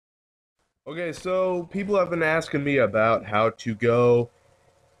Okay, so people have been asking me about how to go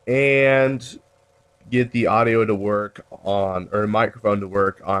and get the audio to work on, or microphone to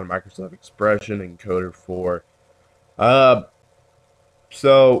work on Microsoft Expression Encoder 4. Uh,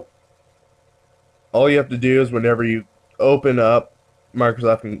 so all you have to do is whenever you open up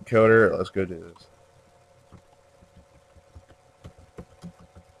Microsoft Encoder, let's go do this.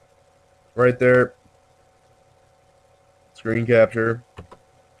 Right there, screen capture.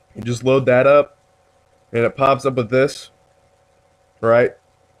 You just load that up, and it pops up with this, right?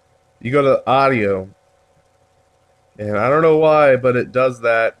 You go to audio, and I don't know why, but it does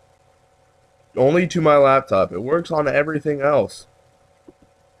that only to my laptop. It works on everything else.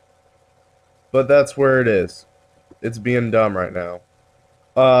 But that's where it is. It's being dumb right now.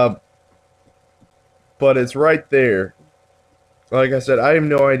 Uh, but it's right there. Like I said, I have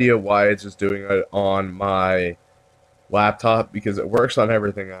no idea why it's just doing it on my laptop because it works on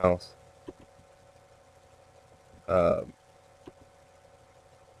everything else. Uh,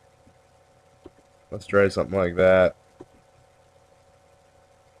 let's try something like that.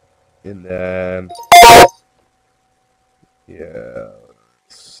 And then, yeah,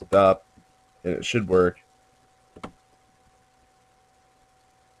 stop. And it should work.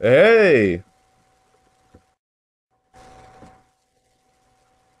 Hey!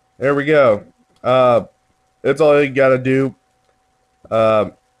 There we go. Uh, that's all you gotta do.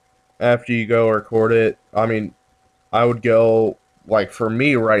 Um, after you go record it. I mean, I would go, like, for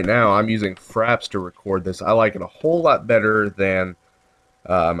me right now, I'm using Fraps to record this. I like it a whole lot better than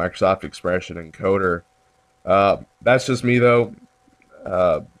Microsoft Expression Encoder. That's just me, though,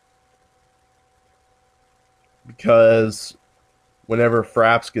 uh, because whenever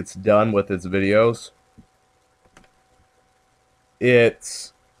Fraps gets done with its videos,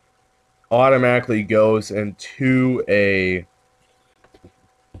 it automatically goes into a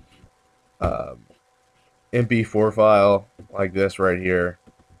um, MP4 file like this right here,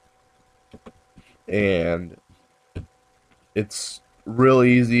 and it's real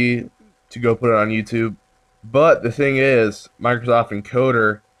easy to go put it on YouTube. But the thing is, Microsoft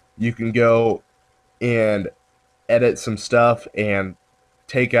Encoder, you can go and edit some stuff and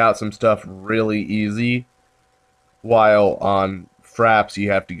take out some stuff really easy, while on Fraps you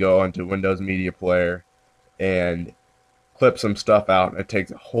have to go into Windows Media Player and clip some stuff out, and it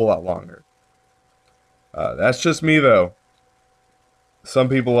takes a whole lot longer. That's just me though. Some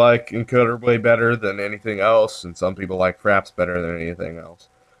people like Encoder way better than anything else, and some people like Fraps better than anything else.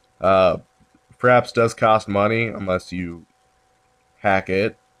 Uh, Fraps does cost money unless you hack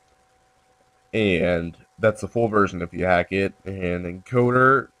it, and that's the full version if you hack it. And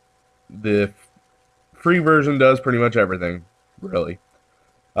Encoder, the free version does pretty much everything, really.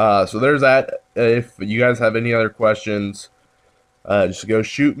 So there's that. If you guys have any other questions, just go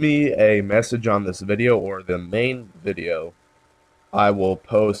shoot me a message on this video or the main video. I will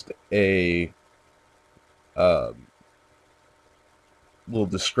post a um, little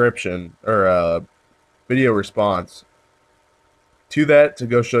description or a video response to that to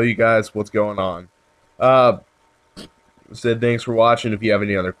go show you guys what's going on. Uh, said thanks for watching. If you have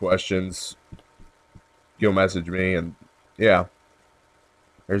any other questions, go message me. And yeah,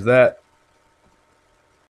 there's that.